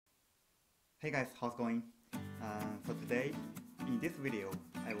Hey guys, how's it going? So today, in this video,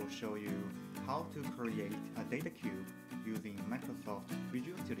 I will show you how to create a data cube using Microsoft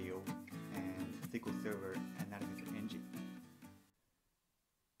Visual Studio and SQL Server Analysis Engine.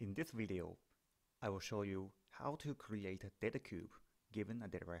 In this video, I will show you how to create a data cube given a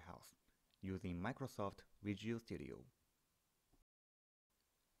data warehouse using Microsoft Visual Studio.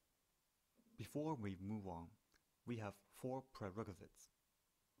 Before we move on, we have 4 prerequisites.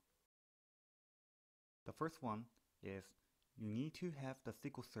 The first one is you need to have the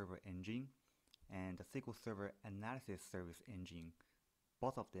SQL Server engine and the SQL Server Analysis Service engine.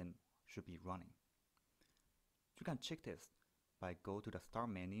 Both of them should be running. You can check this by go to the Start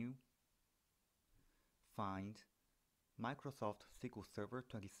menu, find Microsoft SQL Server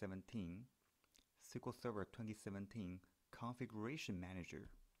 2017, SQL Server 2017 Configuration Manager,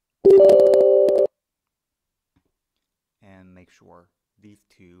 and make sure these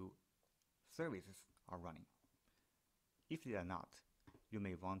 2 services are running. If they are not, you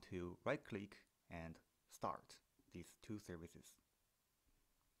may want to right-click and start these 2 services.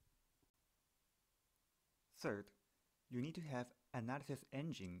 Third, you need to have Analysis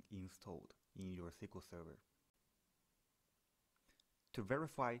Engine installed in your SQL Server. To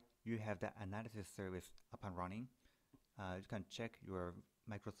verify you have the Analysis service up and running, you can check your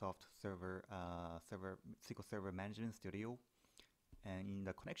Microsoft SQL Server Management Studio, and in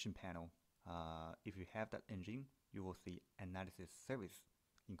the connection panel, if you have that engine, you will see Analysis Service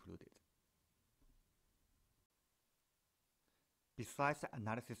included. Besides the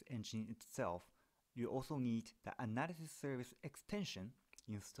Analysis Engine itself, you also need the Analysis Service extension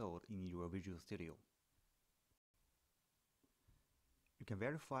installed in your Visual Studio. You can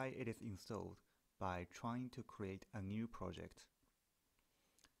verify it is installed by trying to create a new project.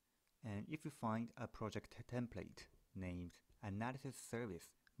 And if you find a project template named Analysis Service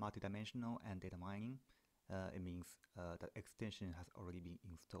Multidimensional and Data Mining, it means the extension has already been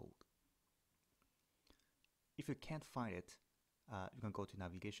installed. If you can't find it, you can go to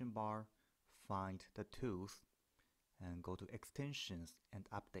navigation bar, find the tools, and go to extensions and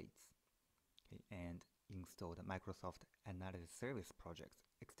updates, okay, and install the Microsoft Analysis Service Project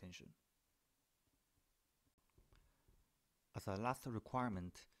extension. As a last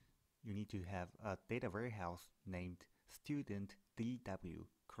requirement, you need to have a data warehouse named Student DW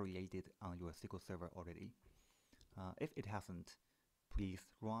created on your SQL Server already. If it hasn't, please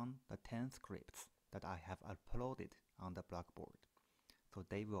run the 10 scripts that I have uploaded on the Blackboard. So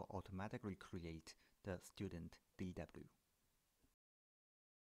they will automatically create the Student DW.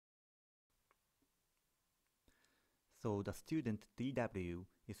 So the Student DW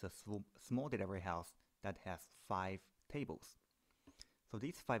is a small data warehouse that has 5 tables. So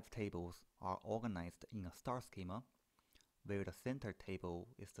these 5 tables are organized in a star schema, where the center table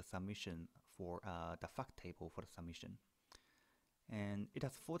is the submission for the fact table for the submission. And it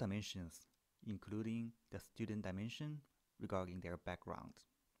has 4 dimensions, including the student dimension regarding their background,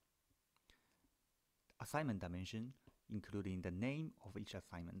 assignment dimension, including the name of each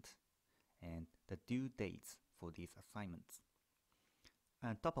assignment, and the due dates for these assignments. And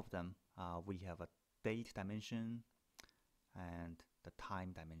on top of them, we have a date dimension and the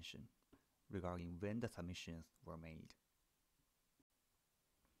time dimension regarding when the submissions were made.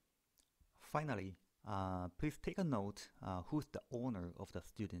 Finally, please take a note who's the owner of the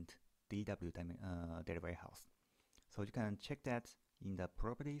student DW data warehouse. So you can check that in the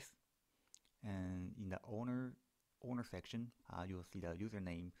properties, and in the owner section, you will see the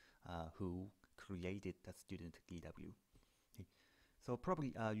username who created the student DW. Okay. So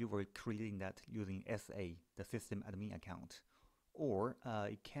probably you were creating that using SA, the system admin account, or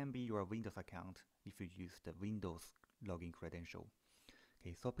it can be your Windows account if you use the Windows login credential.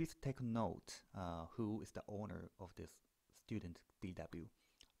 Okay, so please take note who is the owner of this student DW,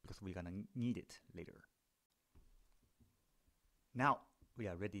 because we're gonna need it later. Now we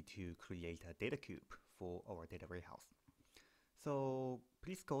are ready to create a data cube for our data warehouse. So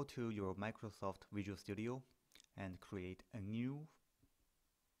please go to your Microsoft Visual Studio and create a new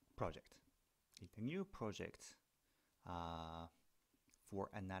project. Okay, the new project for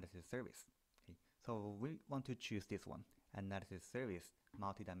Analysis Service. Okay, so we want to choose this one, Analysis Service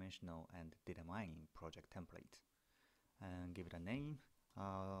Multidimensional and Data Mining Project Template, and give it a name.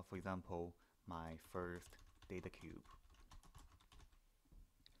 For example, my first data cube.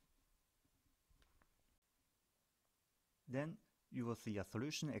 Then you will see a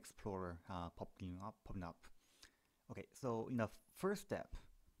Solution Explorer popping up. Okay, so in the first step,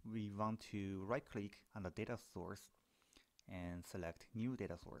 we want to right-click on the data source and select New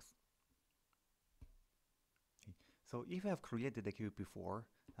Data Source. Okay. So if you have created the cube before,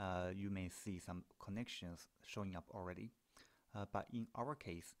 you may see some connections showing up already. But in our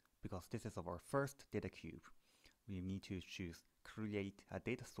case, because this is our first data cube, we need to choose create a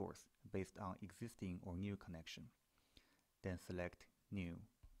data source based on existing or new connection. Then select new.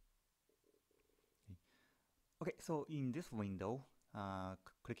 Okay, so in this window,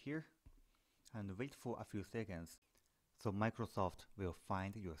 click here and wait for a few seconds. So Microsoft will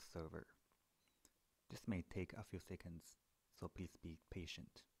find your server. This may take a few seconds, so please be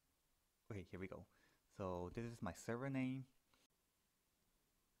patient. Okay, here we go. So this is my server name.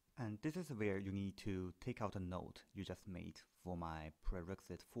 And this is where you need to take out a note you just made for my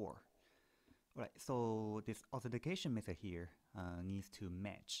prerequisite 4. Alright, so this authentication method here needs to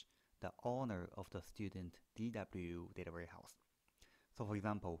match the owner of the student DW data warehouse. So for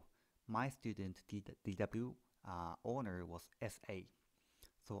example, my student DW owner was SA.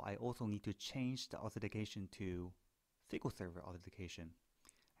 So I also need to change the authentication to SQL Server authentication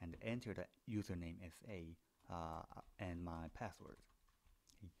and enter the username SA and my password.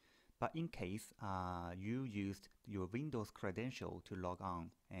 Okay. But in case you used your Windows credential to log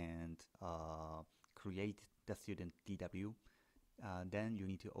on and create the student DW, then you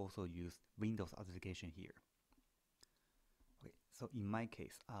need to also use Windows authentication here. Okay, so in my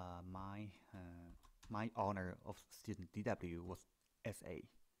case, my owner of student DW was SA.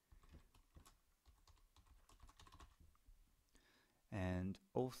 And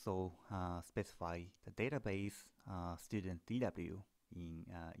also specify the database student DW in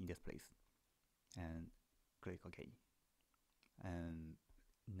this place, and click OK. And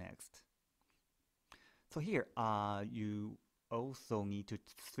next. So here you also need to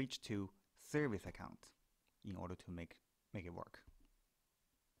switch to service account in order to make it work.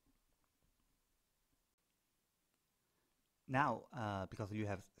 Now, because you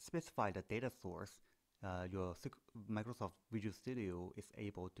have specified the data source, your Microsoft Visual Studio is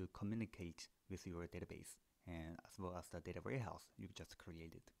able to communicate with your database and as well as the data warehouse you just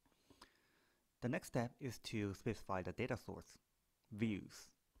created. The next step is to specify the data source views.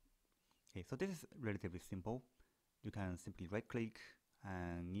 Okay, so this is relatively simple. You can simply right-click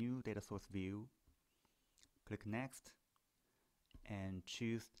and new data source view, click next, and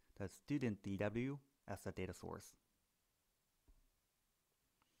choose the student DW as the data source.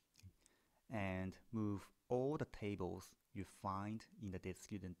 And move all the tables you find in the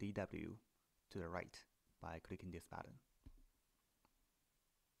student DW to the right by clicking this button.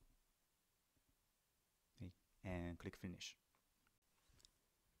 Okay, and click Finish.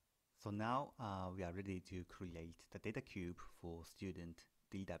 So now we are ready to create the data cube for student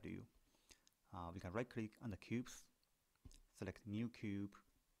DW. We can right-click on the cubes, select New Cube,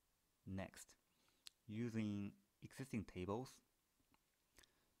 Next. Using existing tables.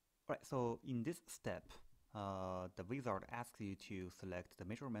 Alright, so in this step, the wizard asks you to select the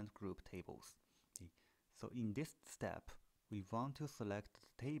measurement group tables. Okay. So in this step, we want to select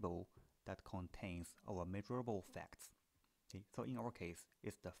the table that contains our measurable facts. Okay. So in our case,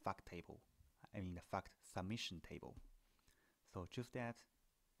 it's the fact table, the fact submission table. So choose that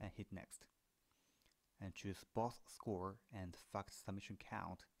and hit next. And choose both score and fact submission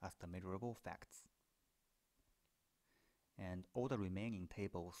count as the measurable facts. And all the remaining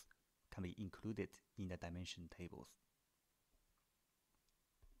tables can be included in the dimension tables.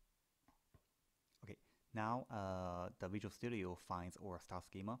 Okay, now the Visual Studio finds our star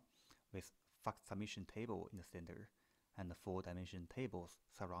schema with fact submission table in the center and the 4 dimension tables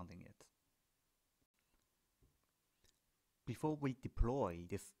surrounding it. Before we deploy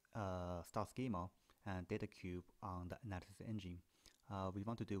this star schema and data cube on the analysis engine, we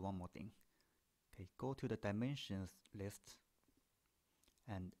want to do one more thing. Okay, go to the dimensions list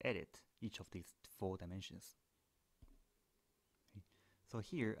and edit each of these 4 dimensions. Okay. So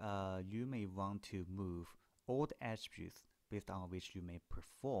here you may want to move all the attributes based on which you may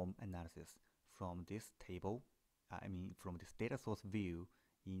perform analysis from this table, from this data source view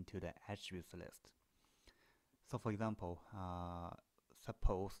into the attributes list. So for example,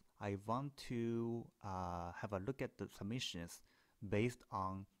 suppose I want to have a look at the submissions based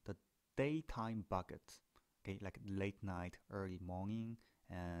on the daytime bucket, okay, like late night, early morning,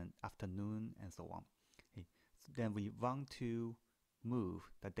 and afternoon, and so on. Okay. So then we want to move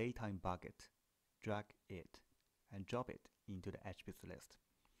the daytime bucket, drag it, and drop it into the attributes list.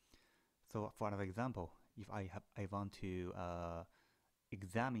 So for another example, if I want to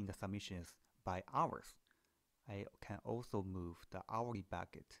examine the submissions by hours, I can also move the hourly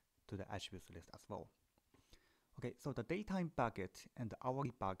bucket to the attributes list as well. Okay, so the daytime bucket and the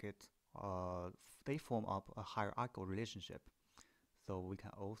hourly bucket, they form up a hierarchical relationship. So we can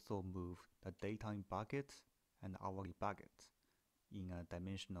also move the daytime bucket and the hourly bucket in a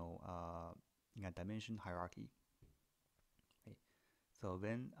dimension hierarchy. Okay. So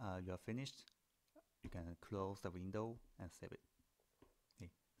when you are finished, you can close the window and save it.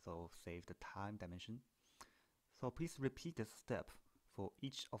 Okay. So save the time dimension. So please repeat this step for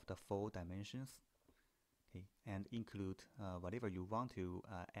each of the 4 dimensions, okay, and include whatever you want to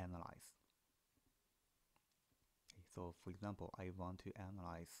analyze. Okay, so for example, I want to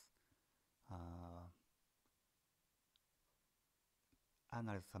analyze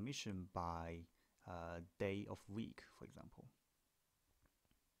submission by day of week, for example.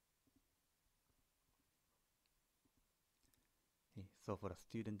 Okay, so for the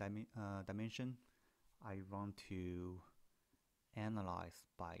student dimension, I want to analyze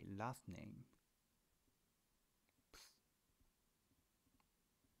by last name.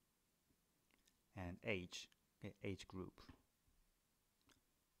 And age, okay, age group.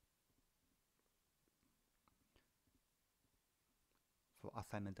 For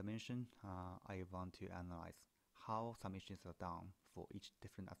assignment dimension, I want to analyze how submissions are done for each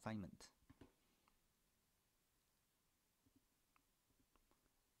different assignment.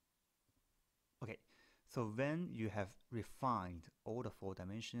 Okay, so when you have refined all the 4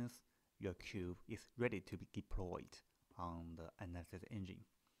 dimensions, your cube is ready to be deployed on the analysis engine.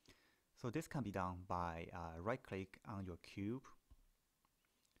 So this can be done by right-click on your cube,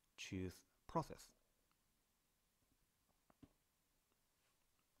 choose Process.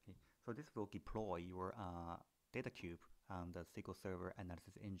 Okay, so this will deploy your data cube on the SQL Server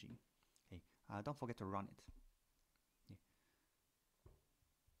analysis engine. Okay, don't forget to run it.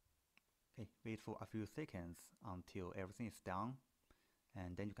 Okay, wait for a few seconds until everything is done,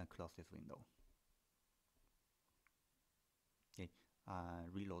 and then you can close this window. Okay,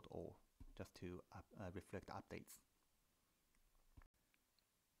 reload all just to reflect the updates.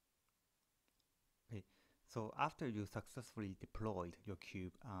 Okay, so after you successfully deployed your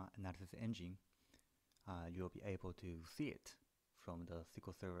cube analysis engine, you'll be able to see it from the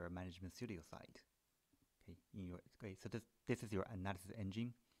SQL Server Management Studio side. Okay, so this is your analysis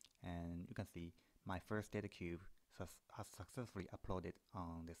engine, and you can see my first data cube has successfully uploaded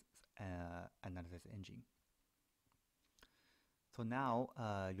on this analysis engine. So now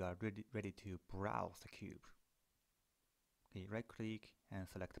you are ready to browse the cube. Okay, right click and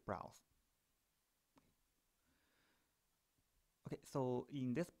select browse. Okay, so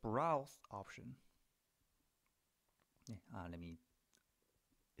in this browse option, let me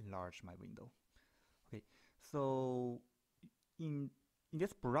enlarge my window. Okay, so in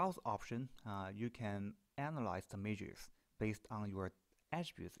this browse option, you can analyze the measures based on your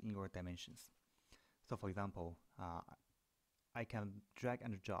attributes in your dimensions. So for example, I can drag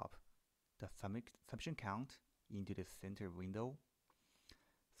and drop the submission count into the center window.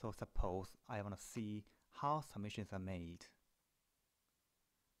 So suppose I want to see how submissions are made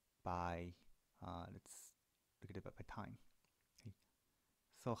by, let's look at it by time. Okay.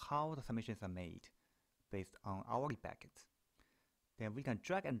 So how the submissions are made based on hourly bucket. Then we can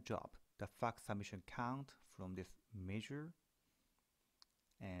drag and drop the fact submission count from this measure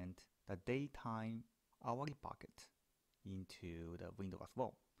and the daytime hourly bucket into the window as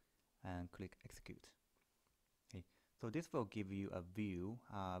well, and click execute. Okay, so this will give you a view,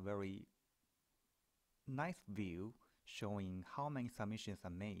 very nice view showing how many submissions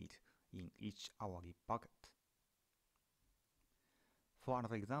are made in each hourly bucket. For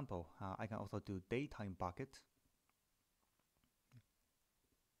another example, I can also do daytime bucket.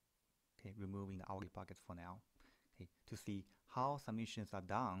 Okay, removing the hourly bucket for now. Okay, to see how submissions are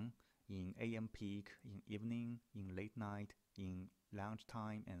done in AM peak, in evening, in late night, in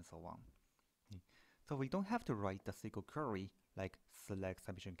lunchtime, and so on. Okay. So we don't have to write the SQL query like select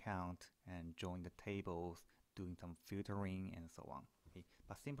submission count and join the tables, doing some filtering and so on. Okay.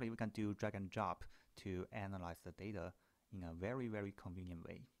 But simply we can do drag and drop to analyze the data in a very, very convenient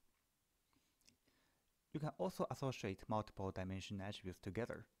way. You can also associate multiple dimension attributes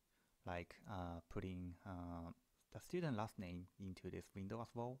together, like putting the student last name into this window as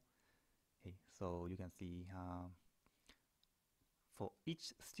well. Okay, so you can see for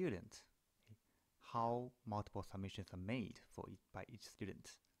each student, okay, how multiple submissions are made by each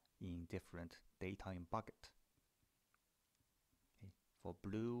student in different daytime bucket. Okay, for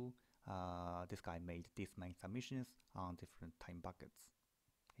blue, this guy made this many submissions on different time buckets.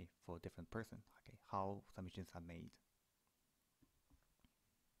 Okay, for different person, okay, how submissions are made.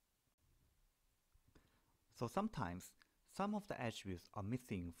 So sometimes some of the attributes are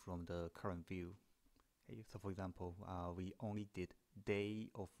missing from the current view. Okay, so for example, we only did day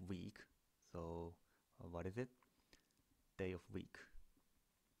of week. So what is it? Day of week.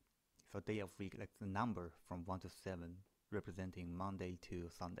 So day of week, like the number from 1 to 7 representing Monday to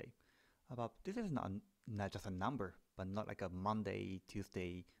Sunday. But this is not just a number, but not like a Monday,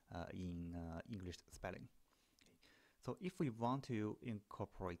 Tuesday in English spelling. So if we want to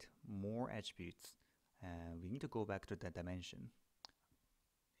incorporate more attributes, we need to go back to the dimension.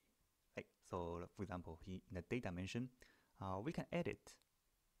 So for example, in the date dimension, we can edit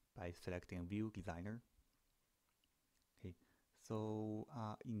by selecting View Designer. Okay, so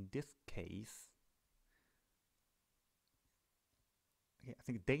in this case, okay, I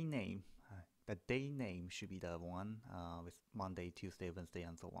think day name, the day name should be the one with Monday, Tuesday, Wednesday,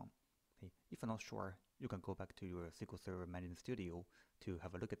 and so on. Okay, if you're not sure, you can go back to your SQL Server Management Studio to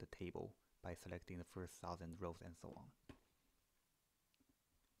have a look at the table by selecting the first 1,000 rows and so on.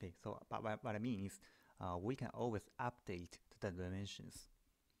 Okay, so but what I mean is we can always update the dimensions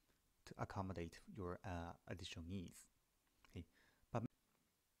to accommodate your additional needs.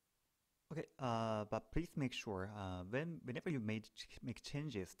 Okay, but please make sure whenever you make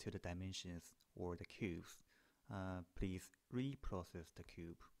changes to the dimensions or the cubes, please reprocess the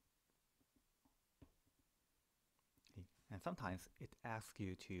cube. Okay. And sometimes it asks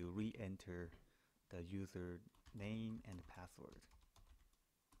you to re-enter the user name and password.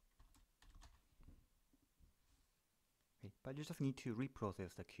 Okay, but you just need to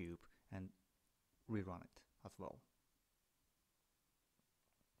reprocess the cube and rerun it as well.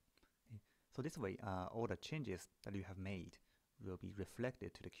 Okay. So this way, all the changes that you have made will be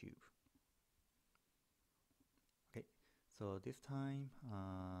reflected to the cube. Okay, so this time,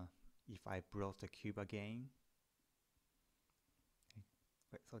 if I browse the cube again, okay.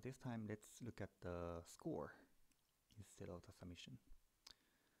 Right, so this time let's look at the score instead of the submission.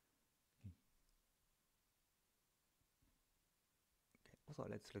 Also,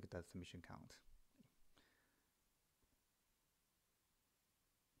 let's look at the submission count.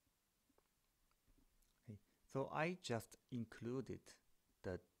 Okay, so I just included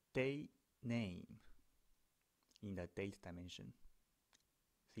the day name in the date dimension.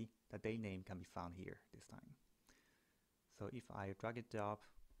 See, the day name can be found here this time. So if I drag it up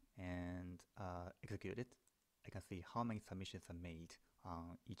and execute it, I can see how many submissions are made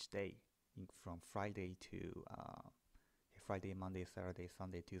on each day from Friday to Friday, Monday, Saturday,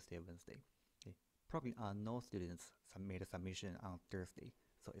 Sunday, Tuesday, Wednesday. Okay. Probably no students made a submission on Thursday,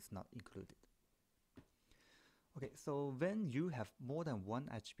 so it's not included. Okay, so when you have more than one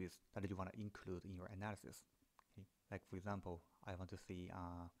attribute that you want to include in your analysis, okay, like for example, I want to see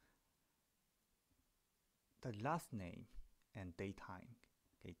the last name and daytime,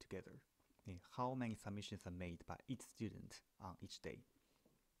 okay, together. Okay, how many submissions are made by each student on each day.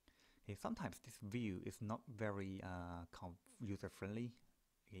 Okay, sometimes this view is not very user-friendly.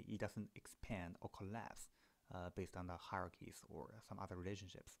 Okay, it doesn't expand or collapse based on the hierarchies or some other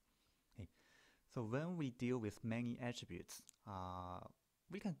relationships. Okay, so when we deal with many attributes,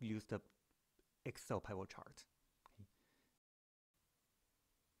 we can use the Excel pivot chart. Okay.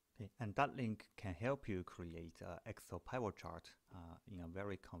 Okay, and that link can help you create an Excel pivot chart in a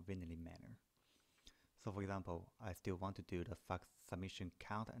very conveniently manner. So for example, I still want to do the fax submission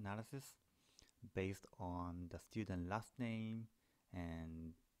count analysis based on the student last name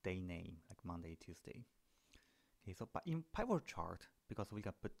and day name, like Monday, Tuesday. Okay, so but in pivot chart, because we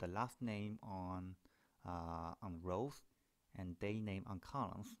can put the last name on rows and day name on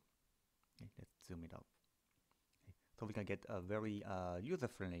columns. Okay, let's zoom it up. Okay, so we can get a very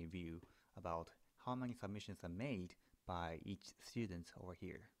user-friendly view about how many submissions are made by each student over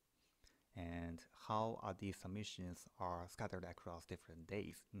here, and how are these submissions are scattered across different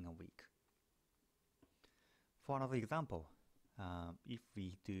days in a week. For another example, if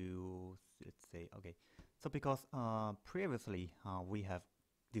we do, let's say, okay, so because previously we have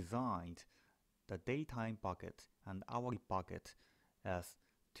designed the daytime bucket and hourly bucket as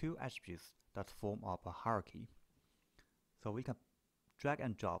two attributes that form up a hierarchy. So we can drag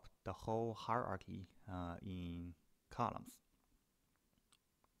and drop the whole hierarchy in columns.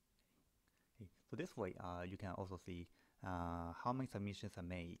 Okay. So this way you can also see how many submissions are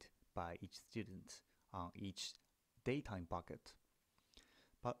made by each student on each daytime bucket.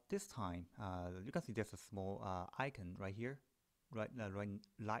 But this time, you can see there's a small icon right here, right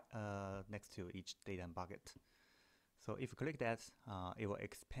next to each daytime bucket. So if you click that, it will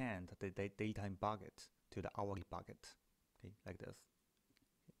expand the daytime bucket to the hourly bucket, okay, like this.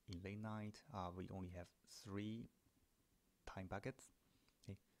 In late night, we only have 3 time buckets.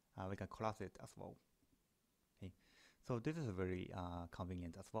 Okay, we can class it as well. Okay, so this is very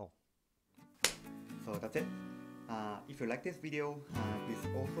convenient as well. So that's it. If you like this video, please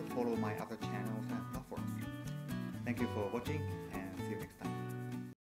also follow my other channels and platforms. Thank you for watching, and see you next time.